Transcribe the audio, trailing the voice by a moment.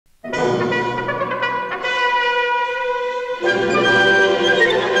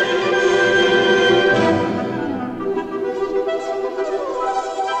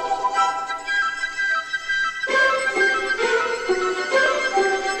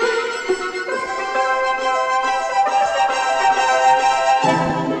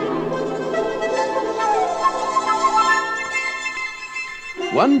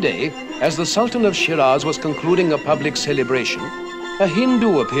One day, as the Sultan of Shiraz was concluding a public celebration, a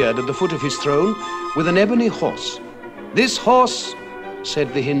Hindu appeared at the foot of his throne with an ebony horse. "This horse,"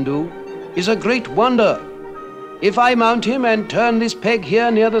 said the Hindu, "is a great wonder. If I mount him and turn this peg here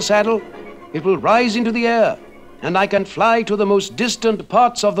near the saddle, it will rise into the air, and I can fly to the most distant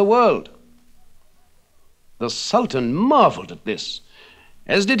parts of the world." The Sultan marveled at this,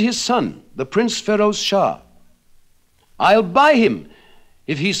 as did his son, the Prince Feroz Shah. "I'll buy him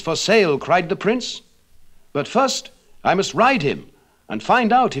if he's for sale," cried the prince. "But first I must ride him and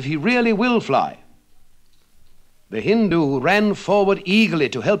find out if he really will fly." The Hindu ran forward eagerly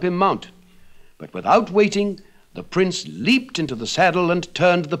to help him mount, but without waiting, the prince leaped into the saddle and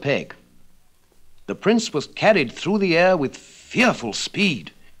turned the peg. The prince was carried through the air with fearful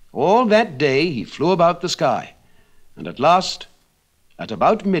speed. All that day he flew about the sky, and at last, at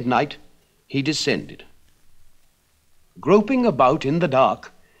about midnight, he descended. Groping about in the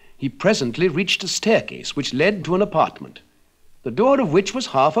dark, he presently reached a staircase which led to an apartment, the door of which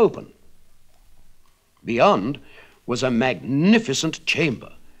was half open. Beyond was a magnificent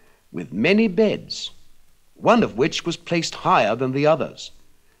chamber with many beds, one of which was placed higher than the others,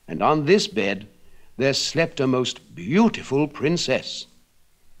 and on this bed there slept a most beautiful princess.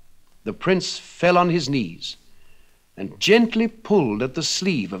 The prince fell on his knees and gently pulled at the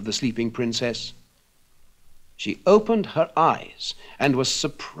sleeve of the sleeping princess. She opened her eyes and was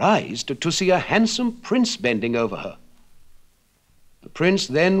surprised to see a handsome prince bending over her. The prince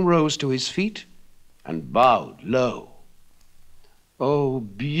then rose to his feet and bowed low. "Oh,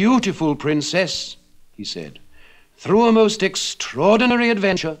 beautiful princess," he said, "through a most extraordinary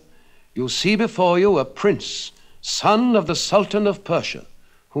adventure, you see before you a prince, son of the Sultan of Persia,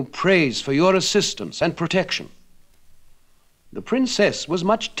 who prays for your assistance and protection." The princess was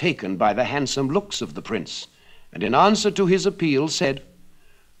much taken by the handsome looks of the prince, and in answer to his appeal said,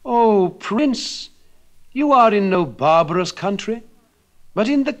 "Oh, prince, you are in no barbarous country, but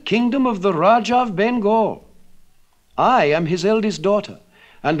in the kingdom of the Rajah of Bengal. I am his eldest daughter,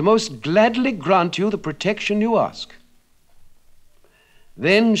 and most gladly grant you the protection you ask."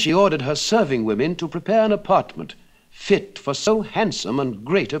 Then she ordered her serving women to prepare an apartment fit for so handsome and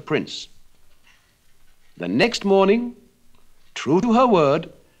great a prince. The next morning, true to her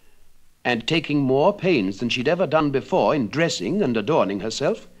word, and taking more pains than she'd ever done before in dressing and adorning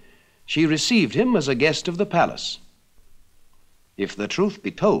herself, she received him as a guest of the palace. If the truth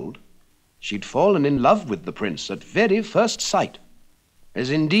be told, she'd fallen in love with the prince at very first sight, as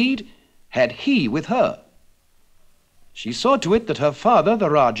indeed had he with her. She saw to it that her father,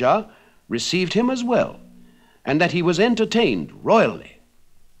 the Rajah, received him as well, and that he was entertained royally.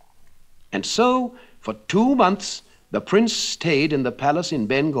 And so, for 2 months, the prince stayed in the palace in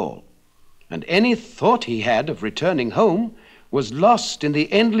Bengal, and any thought he had of returning home was lost in the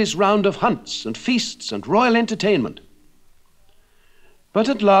endless round of hunts and feasts and royal entertainment. But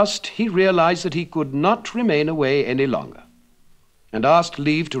at last he realized that he could not remain away any longer, and asked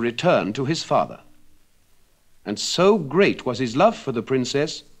leave to return to his father. And so great was his love for the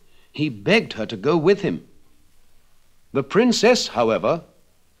princess, he begged her to go with him. The princess, however,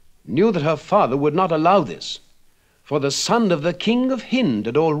 knew that her father would not allow this, for the son of the king of Hind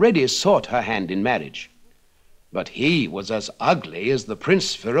had already sought her hand in marriage. But he was as ugly as the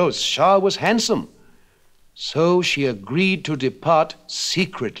Prince Feroz Shah was handsome, so she agreed to depart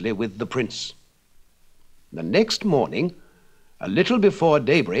secretly with the prince. The next morning, a little before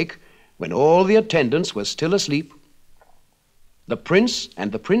daybreak, when all the attendants were still asleep, the prince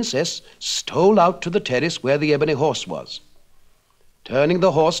and the princess stole out to the terrace where the ebony horse was. Turning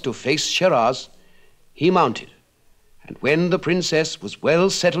the horse to face Shiraz, he mounted, and when the princess was well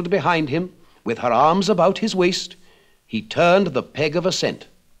settled behind him, with her arms about his waist, he turned the peg of ascent.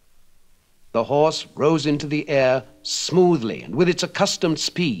 The horse rose into the air smoothly and with its accustomed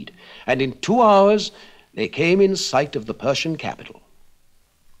speed, and in 2 hours they came in sight of the Persian capital.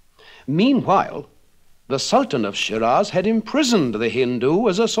 Meanwhile, the Sultan of Shiraz had imprisoned the Hindu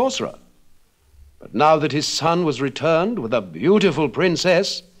as a sorcerer. But now that his son was returned with a beautiful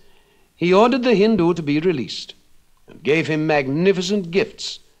princess, he ordered the Hindu to be released and gave him magnificent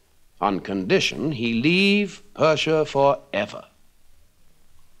gifts on condition he leave Persia forever.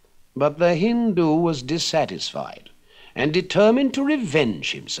 But the Hindu was dissatisfied and determined to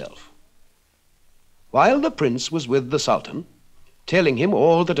revenge himself. While the prince was with the Sultan, telling him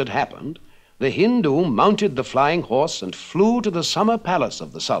all that had happened, the Hindu mounted the flying horse and flew to the summer palace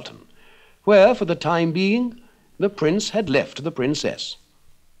of the Sultan, where, for the time being, the prince had left the princess.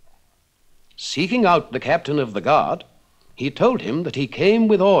 Seeking out the captain of the guard, he told him that he came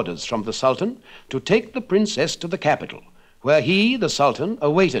with orders from the Sultan to take the princess to the capital, where he, the Sultan,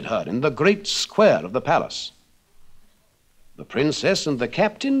 awaited her in the great square of the palace. The princess and the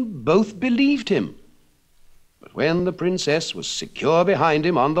captain both believed him. But when the princess was secure behind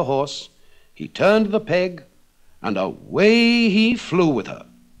him on the horse, he turned the peg, and away he flew with her,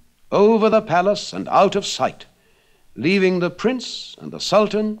 over the palace and out of sight, leaving the prince and the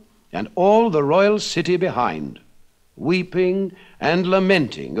Sultan and all the royal city behind, weeping and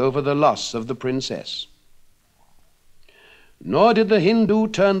lamenting over the loss of the princess. Nor did the Hindu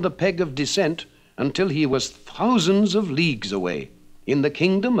turn the peg of descent until he was thousands of leagues away in the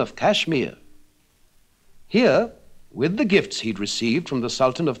kingdom of Kashmir. Here, with the gifts he'd received from the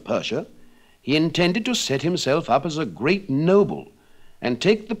Sultan of Persia, he intended to set himself up as a great noble and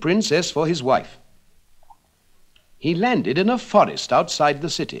take the princess for his wife. He landed in a forest outside the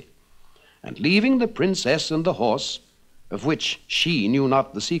city, and leaving the princess and the horse, of which she knew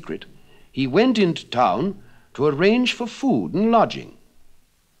not the secret, he went into town to arrange for food and lodging.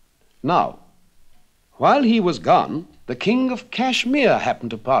 Now, while he was gone, the king of Kashmir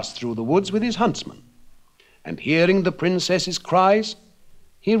happened to pass through the woods with his huntsman, and hearing the princess's cries,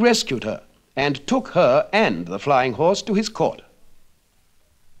 he rescued her and took her and the flying horse to his court.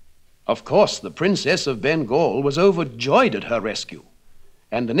 Of course, the Princess of Bengal was overjoyed at her rescue,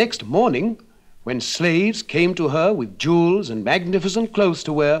 and the next morning, when slaves came to her with jewels and magnificent clothes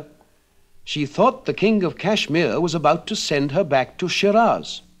to wear, she thought the king of Kashmir was about to send her back to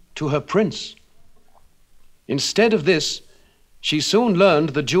Shiraz, to her prince. Instead of this, she soon learned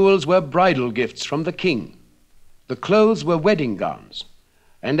the jewels were bridal gifts from the king, the clothes were wedding gowns,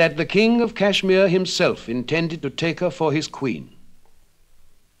 and that the king of Kashmir himself intended to take her for his queen.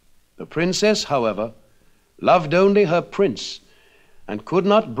 The princess, however, loved only her prince and could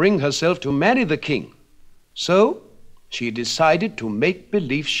not bring herself to marry the king, so she decided to make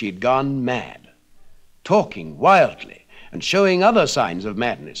believe she'd gone mad, talking wildly and showing other signs of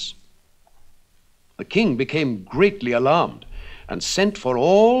madness. The king became greatly alarmed and sent for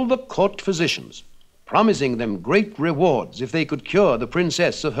all the court physicians, promising them great rewards if they could cure the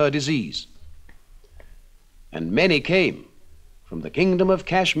princess of her disease. And many came from the kingdom of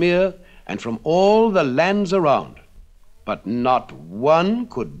Kashmir and from all the lands around, but not one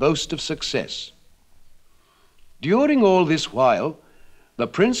could boast of success. During all this while, the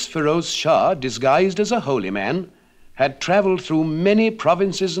Prince Firoz Shah, disguised as a holy man, had traveled through many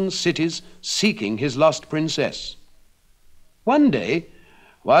provinces and cities seeking his lost princess. One day,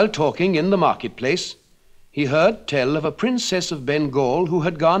 while talking in the marketplace, he heard tell of a princess of Bengal who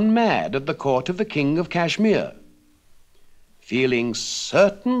had gone mad at the court of the king of Kashmir. Feeling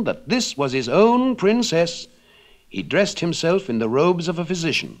certain that this was his own princess, he dressed himself in the robes of a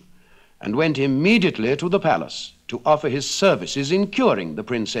physician and went immediately to the palace to offer his services in curing the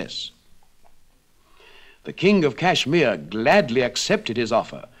princess. The king of Kashmir gladly accepted his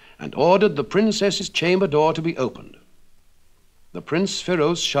offer and ordered the princess's chamber door to be opened. The Prince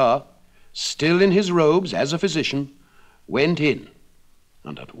Firoz Shah, still in his robes as a physician, went in,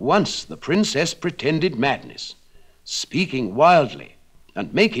 and at once the princess pretended madness, speaking wildly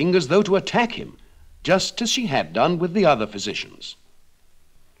and making as though to attack him, just as she had done with the other physicians.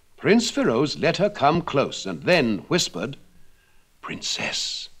 Prince Firoz let her come close and then whispered,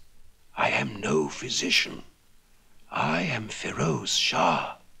 "Princess, I am no physician. I am Firoz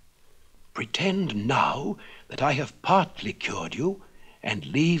Shah. Pretend now that I have partly cured you and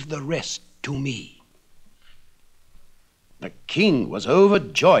leave the rest to me." The king was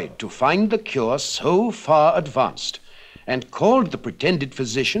overjoyed to find the cure so far advanced and called the pretended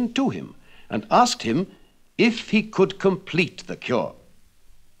physician to him and asked him if he could complete the cure.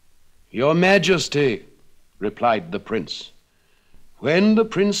 "Your Majesty," replied the prince, "when the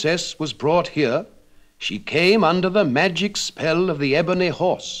princess was brought here, she came under the magic spell of the ebony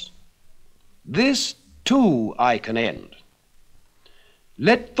horse. This too I can end.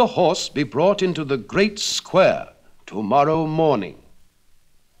 Let the horse be brought into the great square tomorrow morning.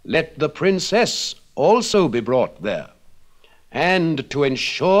 Let the princess also be brought there, and to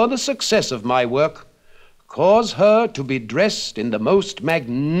ensure the success of my work, cause her to be dressed in the most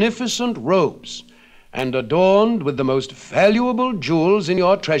magnificent robes and adorned with the most valuable jewels in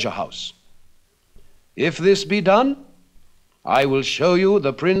your treasure house. If this be done, I will show you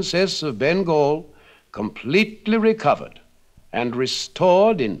the Princess of Bengal completely recovered and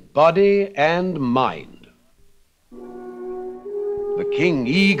restored in body and mind." The king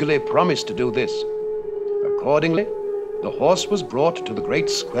eagerly promised to do this. Accordingly, the horse was brought to the great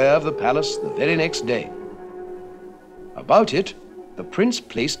square of the palace the very next day. About it, the prince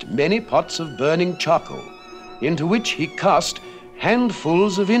placed many pots of burning charcoal, into which he cast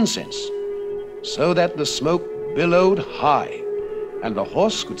handfuls of incense, so that the smoke billowed high, and the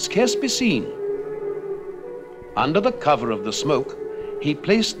horse could scarce be seen. Under the cover of the smoke, he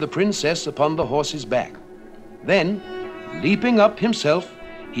placed the princess upon the horse's back. Then, leaping up himself,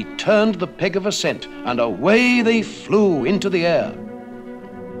 he turned the peg of ascent, and away they flew into the air.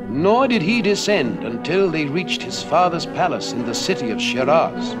 Nor did he descend until they reached his father's palace in the city of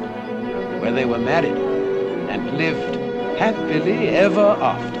Shiraz, where they were married and lived happily ever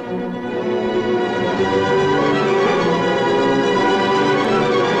after.